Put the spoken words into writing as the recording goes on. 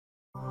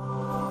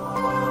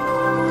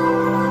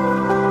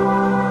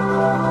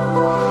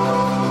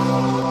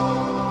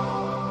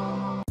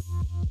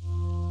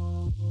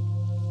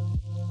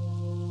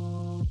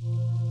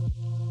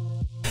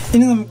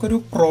ഇനി നമുക്കൊരു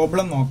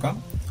പ്രോബ്ലം നോക്കാം.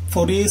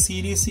 Fourier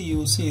സീരീസ്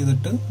യൂസ്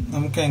ചെയ്തിട്ട്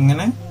നമുക്ക്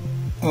എങ്ങനെ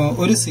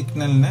ഒരു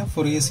സിഗ്നലിനെ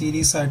Fourier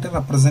സീരീസ് ആയിട്ട്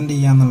റെപ്രസെന്റ്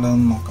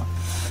ചെയ്യാന്നുള്ളതെന്ന് നോക്കാം.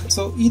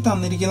 സോ ഈ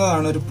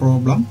തന്നിരിക്കുന്നതാണ് ഒരു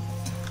പ്രോബ്ലം.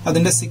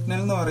 അതിന്റെ സിഗ്നൽ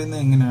എന്ന്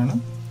പറയുന്നത് എങ്ങനെയാണ്?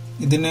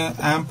 ഇതിന്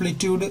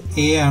ആംപ്ലിറ്റ്യൂഡ്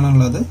എ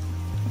ആണുള്ളത്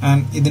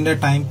ആൻഡ് ഇതിന്റെ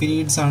ടൈം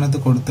പീരീഡ്സ് ആണ് ഇത്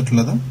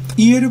കൊടുത്തിട്ടുള്ളത്.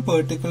 ഈ ഒരു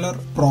പെർട്ടിക്കുലർ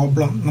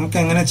പ്രോബ്ലം നമുക്ക്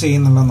എങ്ങനെ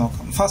ചെയ്യുന്നുള്ളത്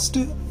നോക്കാം.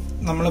 ഫസ്റ്റ്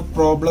നമ്മൾ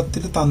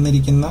പ്രോബ്ലത്തിൽ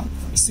തന്നിരിക്കുന്ന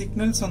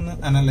സിഗ്നൽസ് ഒന്ന്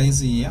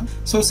അനലൈസ് ചെയ്യാം.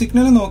 സോ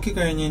സിഗ്നൽ നോക്കി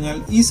കഴിഞ്ഞു കഴിഞ്ഞാൽ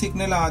ഈ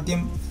സിഗ്നൽ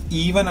ആദ്യം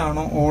ഈവൻ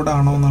ആണോ ഓഡ്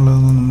ആണോ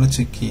എന്നുള്ളതൊന്ന് നമ്മൾ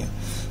ചെക്ക് ചെയ്യാം.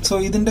 സോ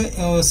ഇതിന്റെ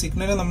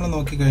സിഗ്നൽ നമ്മൾ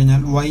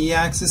നോക്കിക്കഴിഞ്ഞാൽ വൈ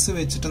ആക്സിസ്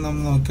വെച്ചിട്ട്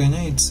നമ്മൾ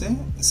നോക്കിക്കഴിഞ്ഞാൽ ഇറ്റ്സ് എ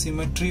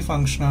സിമെട്രി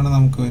ഫംഗ്ഷൻ ആണ്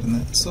നമുക്ക്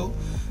വരുന്നത്. So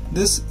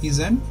this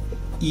is N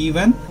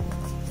even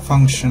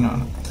function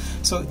ആണ്.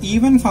 സോ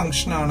ഈവൻ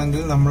ഫംഗ്ഷൻ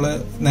ആണെങ്കിൽ നമ്മൾ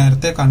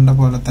നേരത്തെ കണ്ട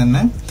പോലെ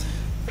തന്നെ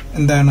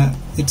എന്താണ്,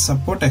 it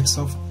support X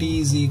of T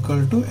is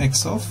equal to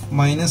X of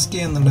minus T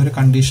എന്നുള്ള ഒരു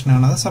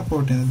കണ്ടീഷനാണ് അത്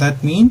സപ്പോർട്ട് ചെയ്യുന്നത്.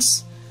 That means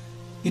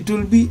it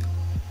will be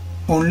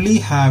only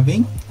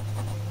having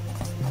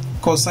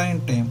cosine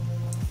term.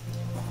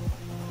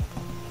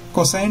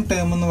 Cosine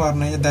term എന്ന്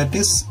പറഞ്ഞു കഴിഞ്ഞാൽ ദാറ്റ്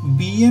ഈസ്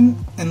ബി എൻ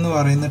എന്ന്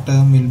പറയുന്ന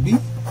ടേം വിൽ ബി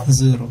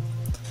 0.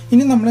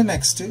 ഇനി നമ്മൾ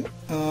നെക്സ്റ്റ്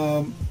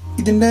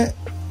ഇതിന്റെ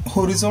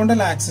ഹൊറിസോണ്ടൽ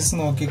ആക്സിസ്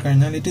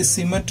നോക്കിക്കഴിഞ്ഞാൽ it is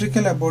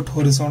symmetrical about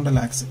horizontal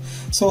axis.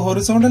 So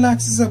horizontal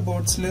axis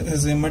അബൌട്ട്സിൽ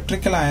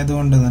symmetrical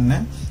ആയതുകൊണ്ട് തന്നെ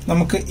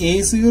നമുക്ക്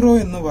A0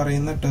 എന്ന്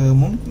പറയുന്ന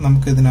ടേമും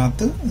നമുക്ക്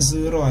ഇതിനകത്ത്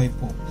 0 ആയി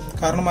പോകും.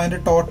 കാരണം അതിന്റെ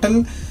ടോട്ടൽ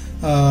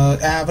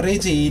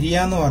ആവറേജ് ഏരിയ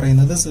എന്ന്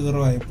പറയുന്നത്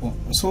 0 ആയി പോകും.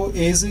 സോ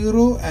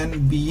A0 ആൻഡ്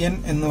BN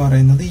എന്ന്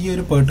പറയുന്നത് ഈ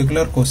ഒരു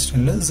പെർട്ടിക്കുലർ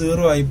ക്വസ്റ്റ്യനിൽ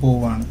 0 ആയി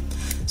പോവാണ്.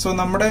 സോ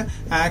നമ്മുടെ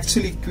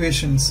ആക്ച്വൽ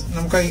ഇക്വേഷൻസ്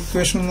നമുക്ക് ആ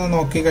ഇക്വേഷൻ ഒന്ന്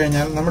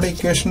നോക്കിക്കഴിഞ്ഞാൽ നമ്മുടെ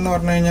ഇക്വേഷൻ എന്ന്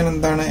പറഞ്ഞു കഴിഞ്ഞാൽ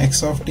എന്താണ്,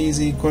 X of T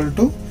is equal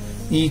to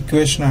ഈ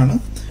ഇക്വേഷൻ ആണ്.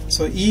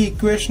 സോ ഈ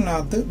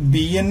ഇക്വേഷനകത്ത്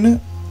BN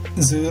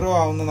 0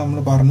 ആവുന്ന നമ്മൾ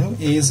പറഞ്ഞു,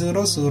 A0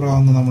 0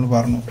 ആവുന്ന നമ്മൾ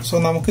പറഞ്ഞു. സോ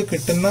നമുക്ക്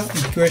കിട്ടുന്ന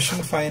ഇക്വേഷൻ,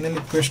 ഫൈനൽ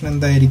ഇക്വേഷൻ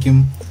എന്തായിരിക്കും?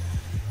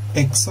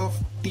 X of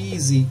T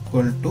is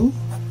equal to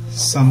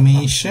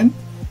summation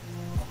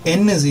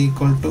n is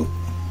equal to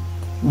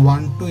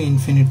 1 to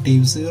infinity.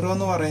 0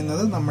 എന്ന്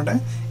പറയുന്നത് നമ്മുടെ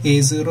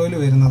A0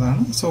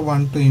 വരുന്നതാണ്. So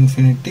 1 to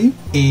infinity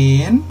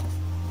an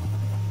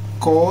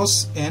cos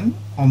n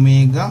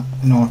omega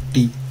naught t.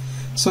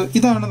 So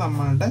ഇതാണ്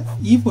നമ്മളുടെ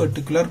ഈ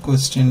പെർട്ടിക്കുലർ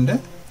ക്വസ്റ്റ്യന്റെ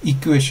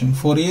ഇക്വേഷൻ,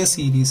 Fourier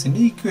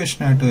സീരീസിന്റെ ഇക്വേഷൻ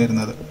ആയിട്ട്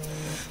വരുന്നത്.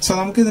 സോ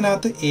നമുക്ക്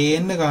ഇതിനകത്ത്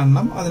an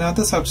കാണണം,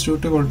 അതിനകത്ത്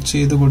സബ്സ്റ്റിറ്റ്യൂട്ട്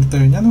ചെയ്ത് കൊടുത്തു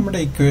കഴിഞ്ഞാൽ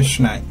നമ്മുടെ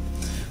ഇക്വേഷനായി.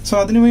 സോ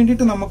അതിനു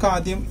വേണ്ടിയിട്ട് നമുക്ക്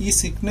ആദ്യം ഈ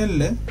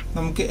സിഗ്നലില്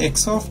നമുക്ക്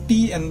എക്സ് ഓഫ് ടി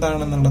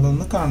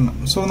എന്താണെന്നുള്ളതൊന്ന് കാണണം.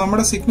 സോ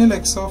നമ്മുടെ സിഗ്നൽ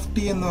എക്സ് ഓഫ്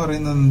ടി എന്ന്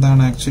പറയുന്നത്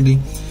എന്താണ്? ആക്ച്വലി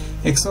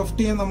എക്സ് ഓഫ്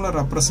ടിയെ നമ്മൾ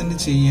റെപ്രസെന്റ്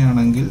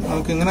ചെയ്യുകയാണെങ്കിൽ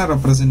നമുക്ക് ഇങ്ങനെ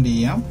റെപ്രസെന്റ്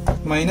ചെയ്യാം.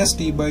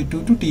 -t/2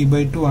 to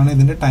t/2 ആണ്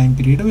ഇതിന്റെ ടൈം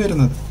പീരീഡ്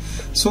വരുന്നത്.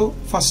 സോ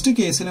ഫസ്റ്റ്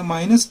കേസിൽ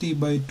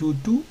 -t/2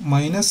 to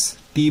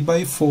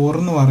 -t/4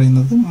 എന്ന്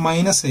പറയുന്നത്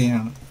 -a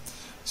ആണ്.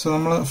 സോ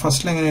നമ്മൾ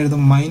ഫസ്റ്റിൽ എങ്ങനെ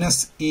എഴുതും?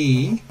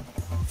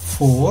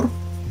 -a4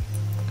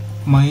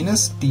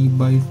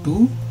 -t/2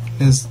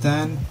 less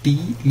than t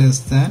less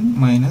than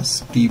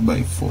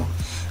 -t/4.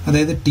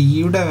 അതായത്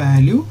ടിയുടെ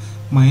വാല്യൂ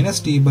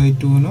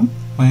 -t/2 നും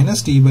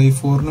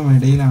 -t/4 നും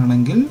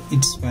ഇടയിലാണെങ്കിൽ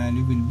it's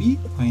value will be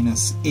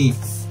 -a.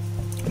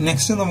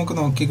 Next നമുക്ക്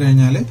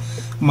നോക്കിക്കഴിഞ്ഞാൽ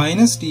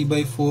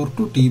 -t/4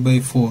 to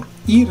t/4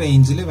 ഈ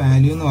റേഞ്ചിൽ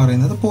വാല്യൂ എന്ന്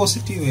പറയുന്നത്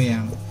പോസിറ്റീവ് a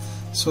ആണ്.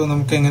 സോ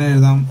നമുക്ക് എങ്ങനെ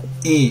എഴുതാം?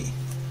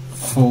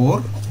 a4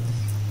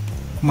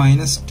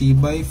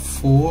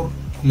 -t/4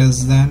 less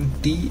than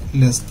t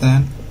less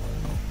than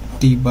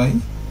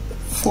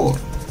t/4.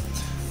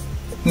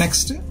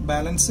 Next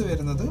balance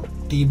വരുന്നത്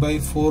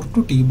t/4 to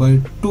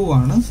t/2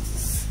 ആണ്.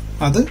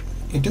 അത്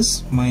it is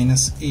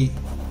 -a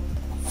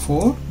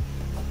 4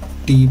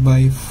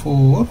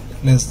 t/4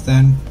 less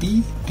than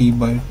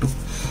t/2.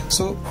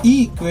 So ഈ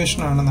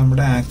ഇക്വേഷൻ ആണ്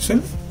നമ്മുടെ ആക്ച്വൽ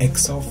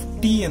എക്സ് ഓഫ്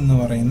ടി എന്ന്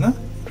പറയുന്ന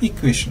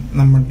ഇക്വേഷൻ.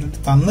 നമ്മൾ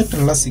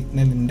തന്നിട്ടുള്ള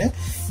സിഗ്നലിന്റെ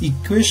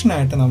ഇക്വേഷൻ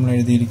ആയിട്ട് നമ്മൾ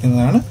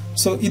എഴുതിയിരിക്കുന്നതാണ്.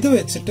 സോ ഇത്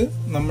വെച്ചിട്ട്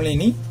നമ്മൾ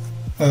ഇനി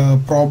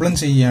പ്രോബ്ലം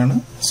ചെയ്യാണ്.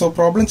 സോ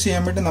പ്രോബ്ലം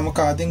ചെയ്യാൻ വേണ്ടി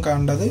നമുക്ക് ആദ്യം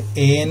കാണേണ്ടത്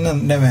an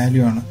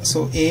വാല്യൂ ആണ്. സോ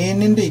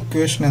anന്റെ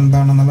ഇക്വേഷൻ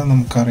എന്താണെന്നുള്ളത്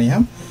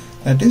നമുക്കറിയാം.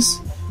 That is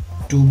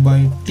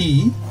 2/t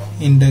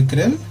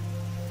integral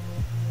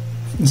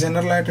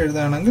general ആയിട്ട്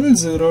എഴുതുകയാണെങ്കിൽ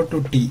 0 to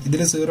t.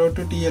 ഇതിൽ 0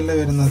 to t അല്ല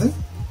വരുന്നത്,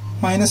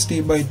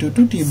 -t/2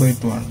 to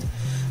t/2 ആണ്.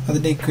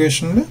 അതിന്റെ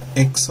ഇക്വേഷനിൽ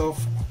X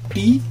of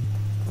T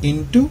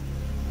into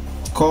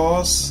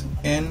cos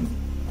n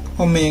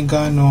omega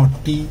naught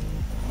T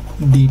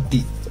dt.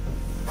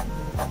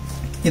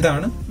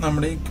 ഇതാണ്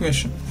നമ്മുടെ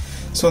ഇക്വേഷൻ.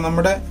 സോ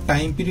നമ്മുടെ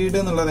ടൈം പീരീഡ്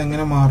എന്നുള്ളത്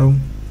എങ്ങനെ മാറും?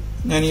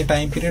 ഞാൻ ഈ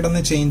ടൈം പീരീഡ്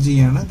ഒന്ന് ചേഞ്ച്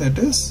ചെയ്യാണ്. That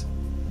is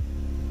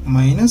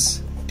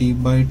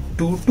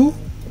 -t/2 to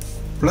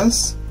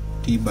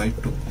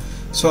 +t/2.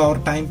 So our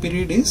time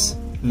period is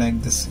like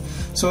this.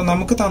 So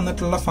നമുക്ക്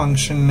തന്നിട്ടുള്ള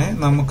ഫംഗ്ഷനെ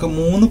നമുക്ക്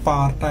 3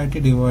 പാർട്ടായിട്ട്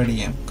ഡിവൈഡ്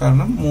ചെയ്യാം.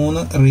 കാരണം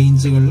 3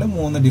 റേഞ്ചുകളിൽ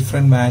 3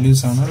 ഡിഫറെന്റ്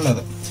വാല്യൂസ് ആണ്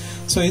ഉള്ളത്.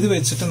 സോ ഇത്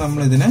വെച്ചിട്ട്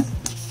നമ്മൾ ഇതിനെ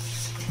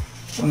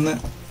ഒന്ന്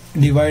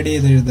ഡിവൈഡ്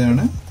ചെയ്ത്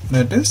എഴുതുകയാണ്.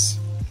 That is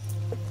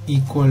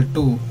equal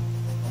to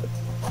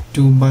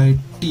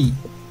 2/t.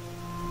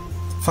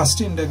 First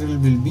integral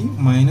will be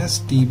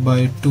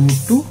 -t/2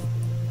 to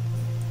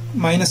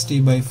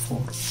 -t/4.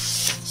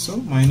 So So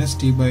minus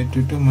t by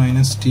 2 to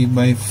minus t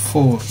by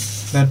 4.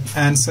 That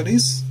answer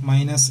is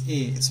minus a.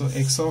 So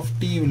x of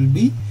t will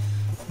be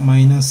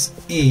minus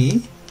a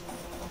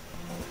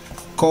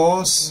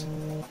cos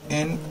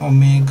n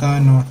omega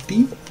naught t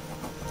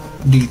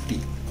dt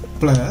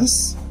plus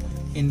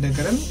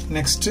integral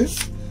next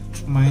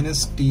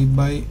minus t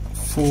by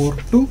 4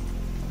 to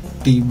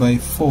t by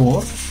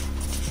 4.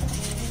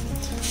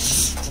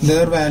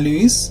 Their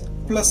value is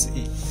plus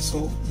a. So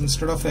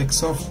instead of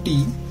x of t,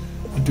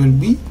 it will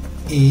be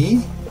a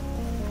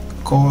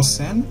cos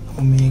n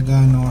omega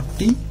naught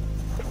t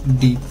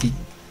dt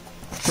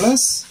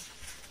plus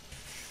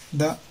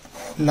the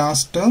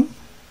last term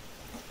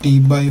t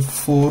by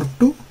 4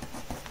 to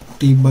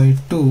t by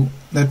 2,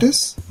 that is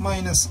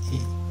minus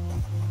a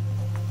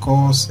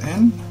cos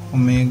n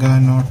omega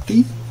naught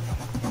t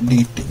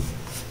dt.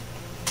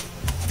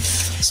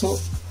 So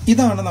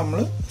ഇതാണ് നമ്മൾ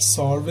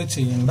solve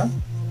ചെയ്യേണ്ട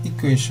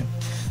equation.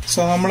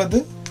 So നമ്മളത്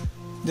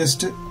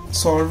just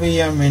solve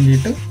ചെയ്യാൻ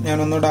വേണ്ടിയിട്ട് ഞാൻ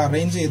ഒന്നുകൂടെ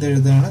arrange ചെയ്ത്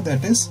എഴുതുകയാണ്.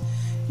 ദാറ്റ് ഈസ്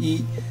ഈ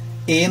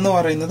എ എന്ന്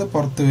പറയുന്നത്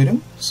പുറത്ത് വരും.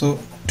 So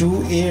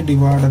 2a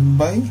divided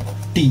by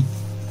T,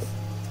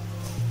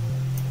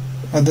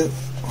 അത്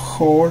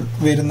ഹോൾ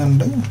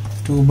വരുന്നുണ്ട്.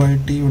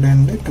 2/t ഇവിടെ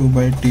ഉണ്ട്,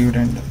 2/t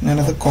ഇവിടെ ഉണ്ട്.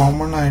 ഞാനത്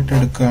കോമൺ ആയിട്ട്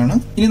എടുക്കുകയാണ്.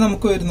 ഇനി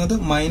നമുക്ക് വരുന്നത്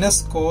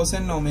minus cos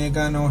N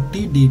omega naught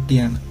T D T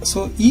ആണ്.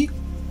 സോ ഈ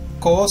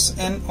cos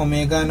N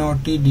omega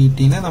naught T D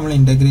ടിനെ നമ്മൾ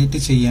ഇന്റഗ്രേറ്റ്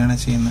ചെയ്യാണ്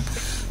ചെയ്യുന്നത്.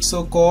 സോ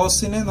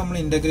കോസിനെ നമ്മൾ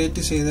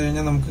ഇന്റഗ്രേറ്റ് ചെയ്ത്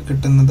കഴിഞ്ഞാൽ നമുക്ക്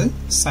കിട്ടുന്നത്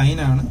സൈൻ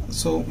ആണ്.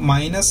 സോ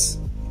മൈനസ്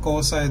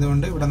കോസ്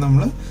ആയതുകൊണ്ട് ഇവിടെ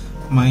നമ്മൾ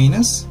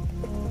minus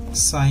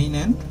sine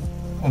n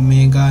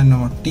omega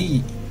naught T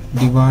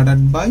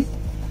divided by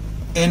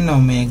N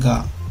omega.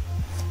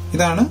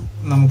 ഇതാണ്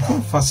നമുക്ക്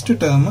ഫസ്റ്റ്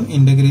ടേം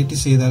ഇന്റഗ്രേറ്റ്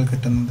ചെയ്താൽ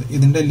കിട്ടുന്നത്.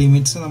 ഇതിന്റെ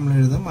ലിമിറ്റ്സ് നമ്മൾ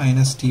എഴുതും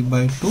minus T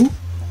by 2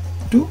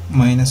 to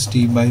minus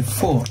T by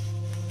 4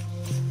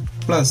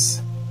 plus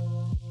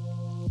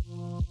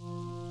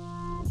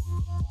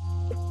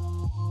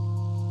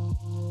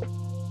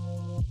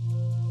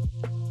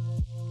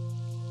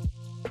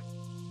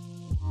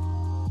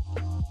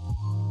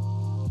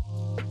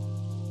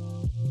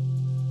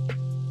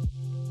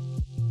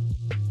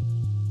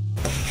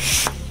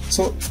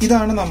so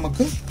ഇതാണ്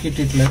നമുക്ക്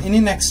കിട്ടിയിട്ടുള്ളത്. ഇനി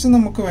നെക്സ്റ്റ്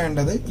നമുക്ക്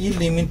വേണ്ടത് ഈ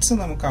ലിമിറ്റ്സ്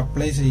നമുക്ക്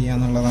അപ്ലൈ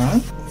ചെയ്യാന്നുള്ളതാണ്.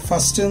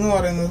 ഫസ്റ്റ് എന്ന്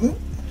പറയുന്നത്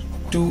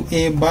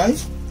 2a ബൈ,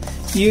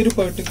 ഈ ഒരു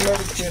പെർട്ടിക്കുലർ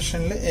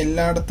ഇക്വേഷനിൽ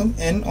എല്ലായിടത്തും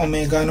n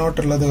ഒമേഗ നോട്ട്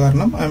ഉള്ളത്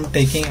കാരണം I am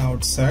taking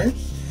out side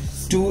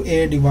 2a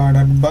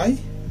divided by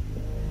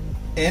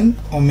n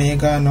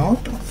omega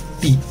naught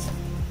t.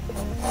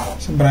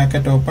 So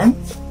bracket open.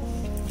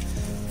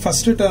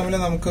 First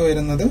ടേമിൽ നമുക്ക്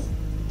വരുന്നത്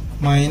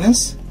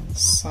minus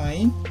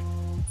sign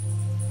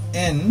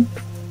n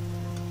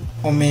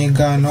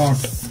omega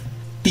naught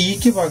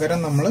tick പകരം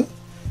നമ്മൾ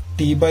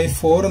ടി ബൈ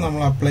 4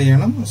 നമ്മൾ അപ്ലൈ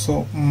ചെയ്യണം. സോ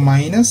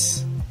മൈനസ്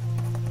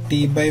ടി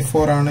ബൈ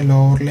 4 ആണ്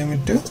lower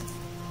limit.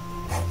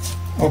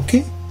 Okay,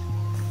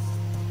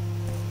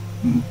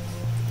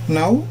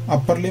 now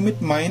upper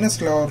limit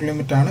minus lower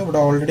limit ആണ്.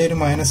 ഇവിടെ ഓൾറെഡി ഒരു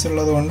മൈനസ്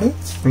ഉള്ളത് കൊണ്ട്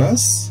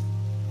plus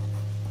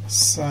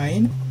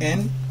sine n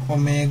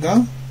omega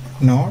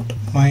nought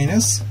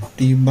minus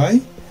T by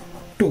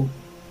 2.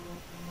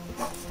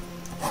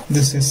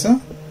 This is A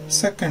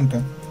second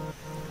term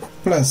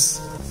plus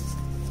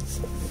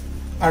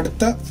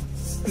അടുത്ത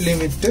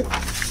limit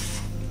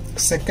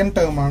second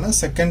term ആണ്.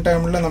 Second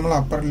ടേമിൽ നമ്മൾ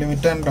upper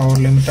limit and lower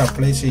limit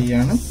apply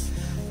ചെയ്യാണ്.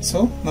 സോ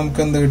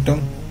നമുക്ക് എന്ത് കിട്ടും?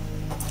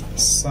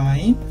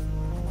 Sine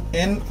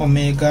n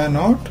omega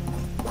naught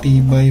T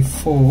by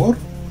 4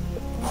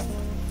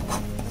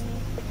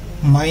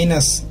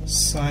 minus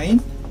sine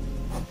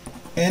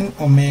n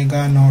omega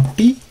naught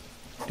T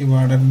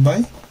divided by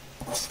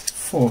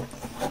 4.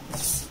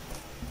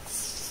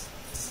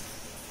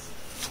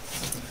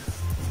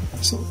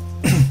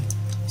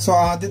 So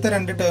ആദ്യത്തെ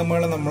രണ്ട്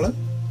ടേമുകൾ നമ്മൾ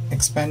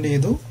എക്സ്പാൻഡ്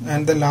ചെയ്തു.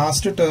 ആൻഡ് ദ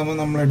ലാസ്റ്റ് ടേം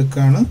നമ്മൾ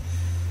എടുക്കുകയാണ്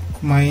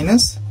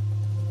minus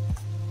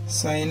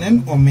sine n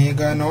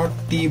omega naught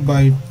T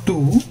by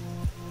 2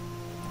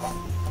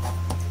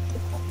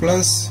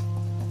 plus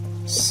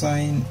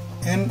sine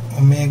n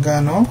omega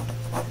naught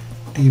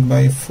T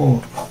by 4.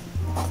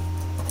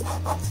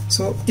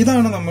 So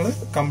ഇതാണ് നമ്മൾ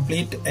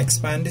complete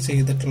expand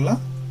ചെയ്തിട്ടുള്ള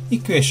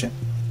equation.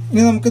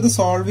 ഇനി നമുക്കിത്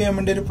സോൾവ് ചെയ്യാൻ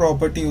വേണ്ടി ഒരു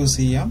പ്രോപ്പർട്ടി യൂസ്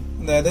ചെയ്യാം.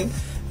 അതായത്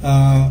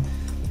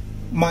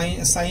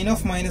സൈൻ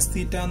ഓഫ് മൈനസ്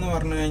തീറ്റ എന്ന്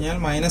പറഞ്ഞു കഴിഞ്ഞാൽ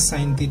മൈനസ്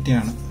സൈൻ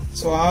തീറ്റയാണ്.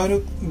 സോ ആ ഒരു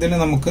ഇതിൽ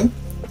നമുക്ക്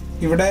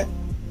ഇവിടെ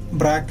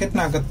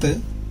ബ്രാക്കറ്റിനകത്ത്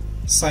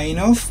സൈൻ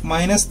ഓഫ്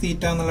മൈനസ്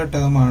തീറ്റ എന്നുള്ള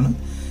ടേം ആണ്.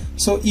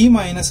 സോ ഈ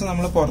മൈനസ്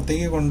നമ്മൾ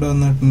പുറത്തേക്ക്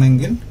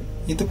കൊണ്ടുവന്നിട്ടുണ്ടെങ്കിൽ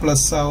ഇത്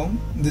പ്ലസ് ആവും,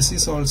 ദിസ്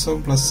ഈസ് ഓൾസോ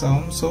പ്ലസ്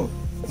ആവും. സോ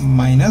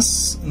മൈനസ്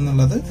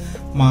എന്നുള്ളത്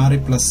മാറി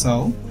പ്ലസ്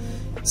ആവും.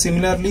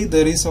 Similarly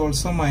there is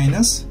also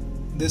minus,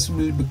 this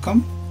will become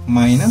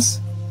minus,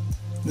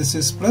 this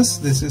is plus,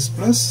 this is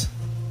plus,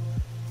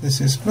 this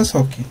is plus.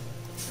 Okay,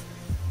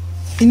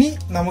 ഇനി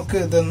നമുക്ക്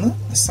ഇതൊന്ന്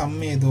സം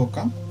ചെയ്ത്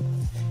നോക്കാം.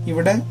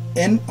 ഇവിടെ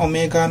N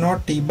omega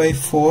naught T by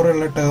 4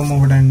 ഉള്ള ടേം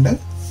ഇവിടെ ഉണ്ട്.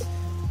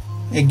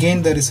 Again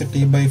there is A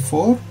T by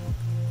 4,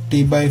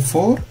 T by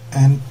 4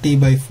 and T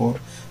by 4.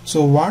 So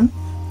 1,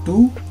 2,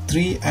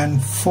 3 and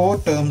 4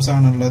 terms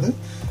ആണുള്ളത്.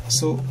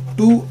 So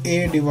 2a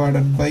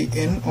divided by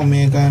n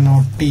omega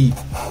naught T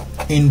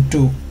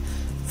into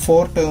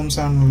 4 terms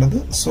ആണുള്ളത്.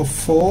 So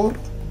 4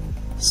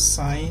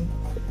 sin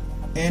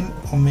n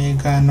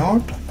omega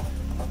naught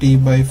t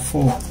by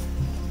 4.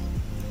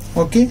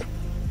 Okay,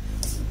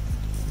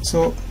 so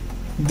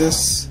this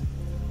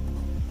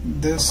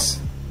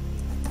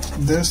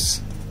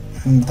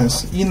and this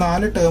ഈ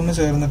 4 term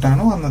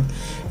ചേർന്നിട്ടാണ് വന്നത്.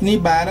 ഇനി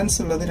balance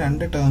ഉള്ളത്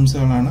 2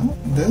 ടേംസുകളാണ്,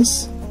 this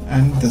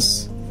and this.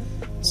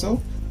 So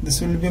this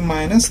will be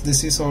minus, this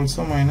is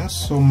also minus,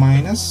 so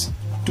minus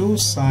 2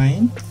 sin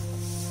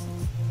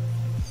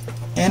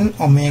n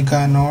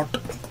omega naught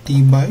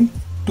t by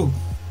 2.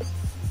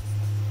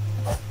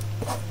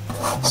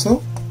 So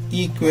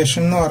ഈ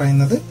equation എന്ന്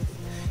പറയുന്നത്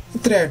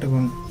ഇത്രയായിട്ട്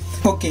പോകുന്നു.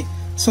 Okay,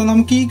 so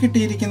നമുക്ക് ഈ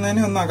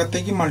കിട്ടിയിരിക്കുന്നതിനെ ഒന്ന്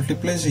അകത്തേക്ക്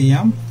മൾട്ടിപ്ലൈ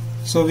ചെയ്യാം.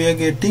 So we are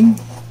getting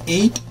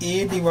 8a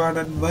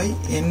divided by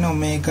n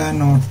omega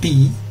naught t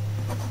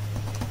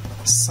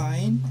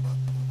sin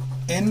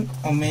n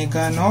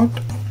omega naught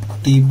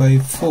t by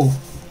 4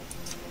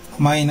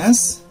 minus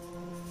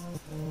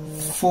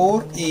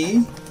 4a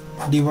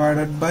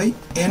divided by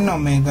n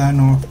omega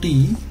naught t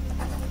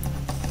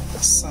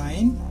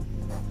sin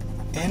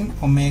n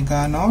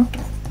omega naught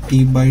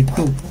t by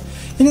 2.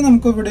 ഇനി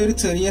നമുക്ക് ഇവിടെ ഒരു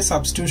ചെറിയ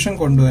substitution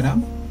കൊണ്ടുവരാം.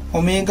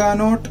 Omega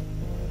naught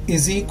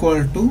is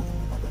equal to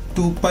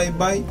 2π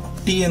by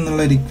t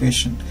എന്നുള്ള ഒരു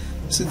equation.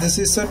 So this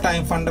is A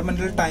time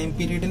fundamental time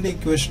പീരീഡിന്റെ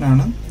equation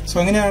ആണ്. So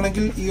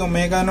അങ്ങനെയാണെങ്കിൽ ഈ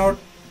ഒമേഗ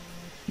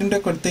നോട്ടിന്റെ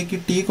അടുത്തേക്ക്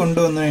ടി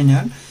കൊണ്ടുവന്നു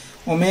കഴിഞ്ഞാൽ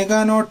ഒമേഗ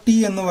നോട്ട് ടി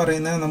എന്ന്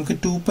പറയുന്നത് നമുക്ക്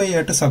 2π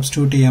ആയിട്ട്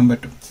സബ്സ്റ്റിറ്റ്യൂട്ട് ചെയ്യാൻ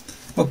പറ്റും.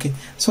 ഓക്കെ,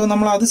 സോ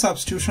നമ്മൾ അത്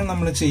സബ്സ്റ്റിറ്റ്യൂഷൻ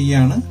നമ്മൾ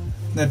ചെയ്യാണ്.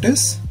 That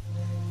is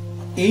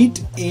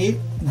 8a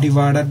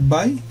divided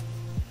by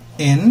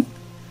n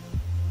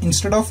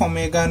instead of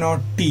omega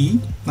naught t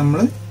നമ്മൾ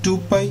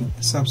 2π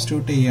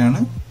സബ്സ്റ്റിറ്റ്യൂട്ട്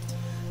ചെയ്യാണ്.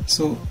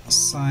 സോ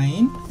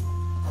sin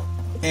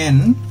n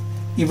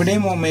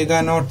ഇവിടെയും omega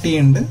naught t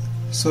ഉണ്ട്.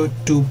 So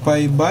 2π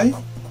by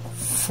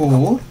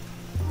 4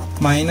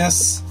 minus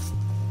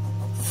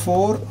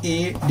 4a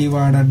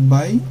divided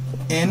by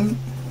n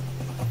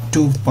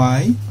 2π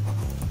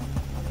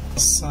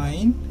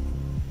sin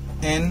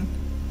n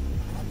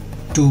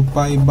 2π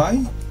by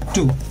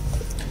 2.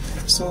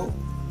 So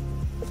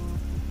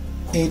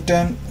 8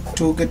 and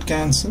 2 get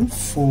cancelled,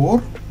 4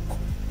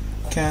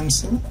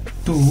 cancel,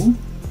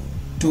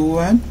 2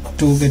 and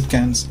 2 get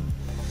cancelled.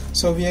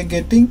 So we are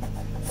getting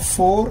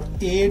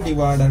 4a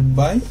divided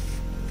by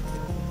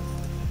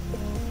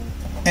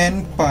n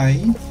pi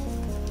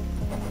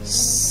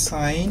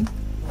sin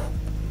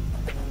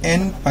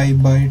n pi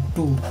by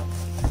 2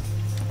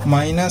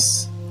 minus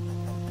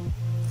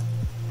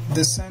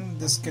this and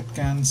this get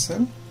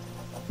cancelled,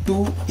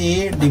 2a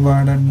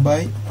divided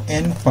by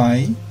n pi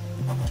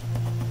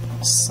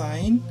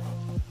sin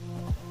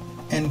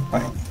n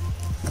pi.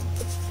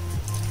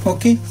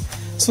 Okay,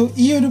 so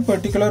ഈ ഒരു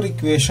particular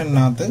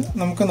ഇക്വേഷനകത്ത്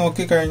നമുക്ക്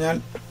നോക്കിക്കഴിഞ്ഞാൽ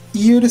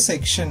ഈ ഒരു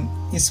section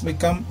is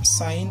become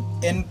sign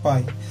n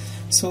pi.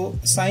 So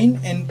sine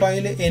n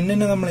piയിൽ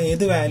n-ന് നമ്മൾ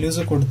ഏത്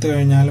values കൊടുത്തു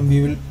കഴിഞ്ഞാലും വി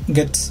വിൽ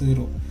ഗെറ്റ്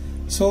 0.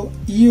 സോ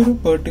ഈ ഒരു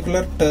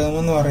പെർട്ടിക്കുലർ ടേം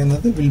എന്ന്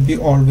പറയുന്നത് will be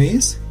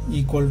always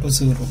equal to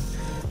 0.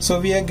 So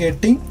we are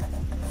getting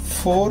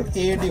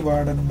 4a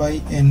divided by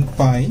n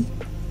pi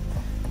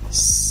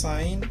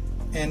sin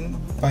n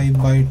pi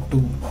by 2.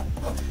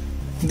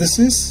 This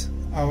is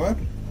our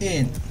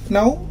an.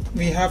 Now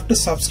we have to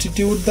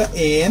substitute the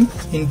an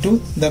into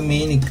the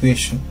main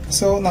equation.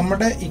 So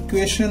നമ്മുടെ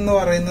equation എന്ന്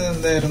പറയുന്നത്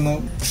എന്തായിരുന്നു?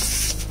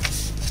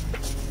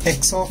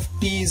 x of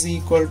t is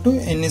equal to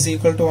n is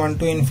equal to 1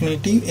 to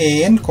infinity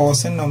an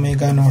cos n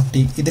omega naught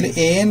t. ഇതിൽ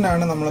an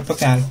ആണ് നമ്മളിപ്പോൾ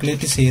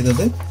calculate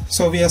ചെയ്തത്.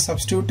 So we are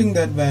substituting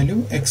that value.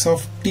 x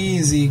of t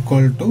is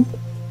equal to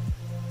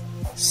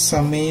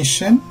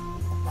summation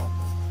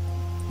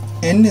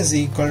n is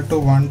equal to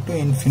 1 to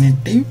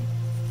infinity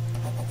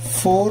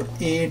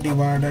 4a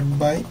divided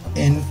by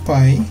n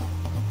pi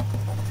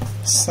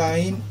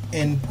sin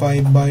n pi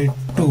by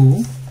 2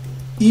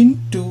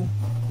 into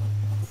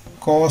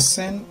cos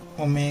n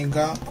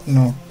omega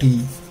naught t.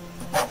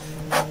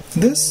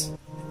 This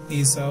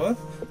is our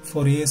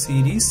Fourier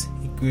series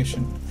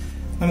equation.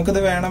 നമുക്കത്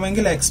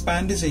വേണമെങ്കിൽ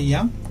expand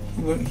ചെയ്യാം.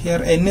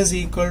 Here n is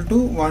equal to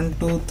 1,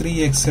 2, 3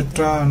 etc.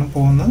 ആണ്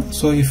പോകുന്നത്.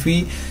 So if we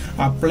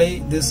apply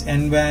this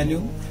n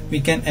value, we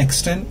can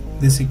extend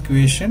this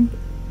equation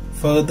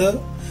further.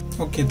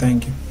 Okay,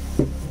 thank you.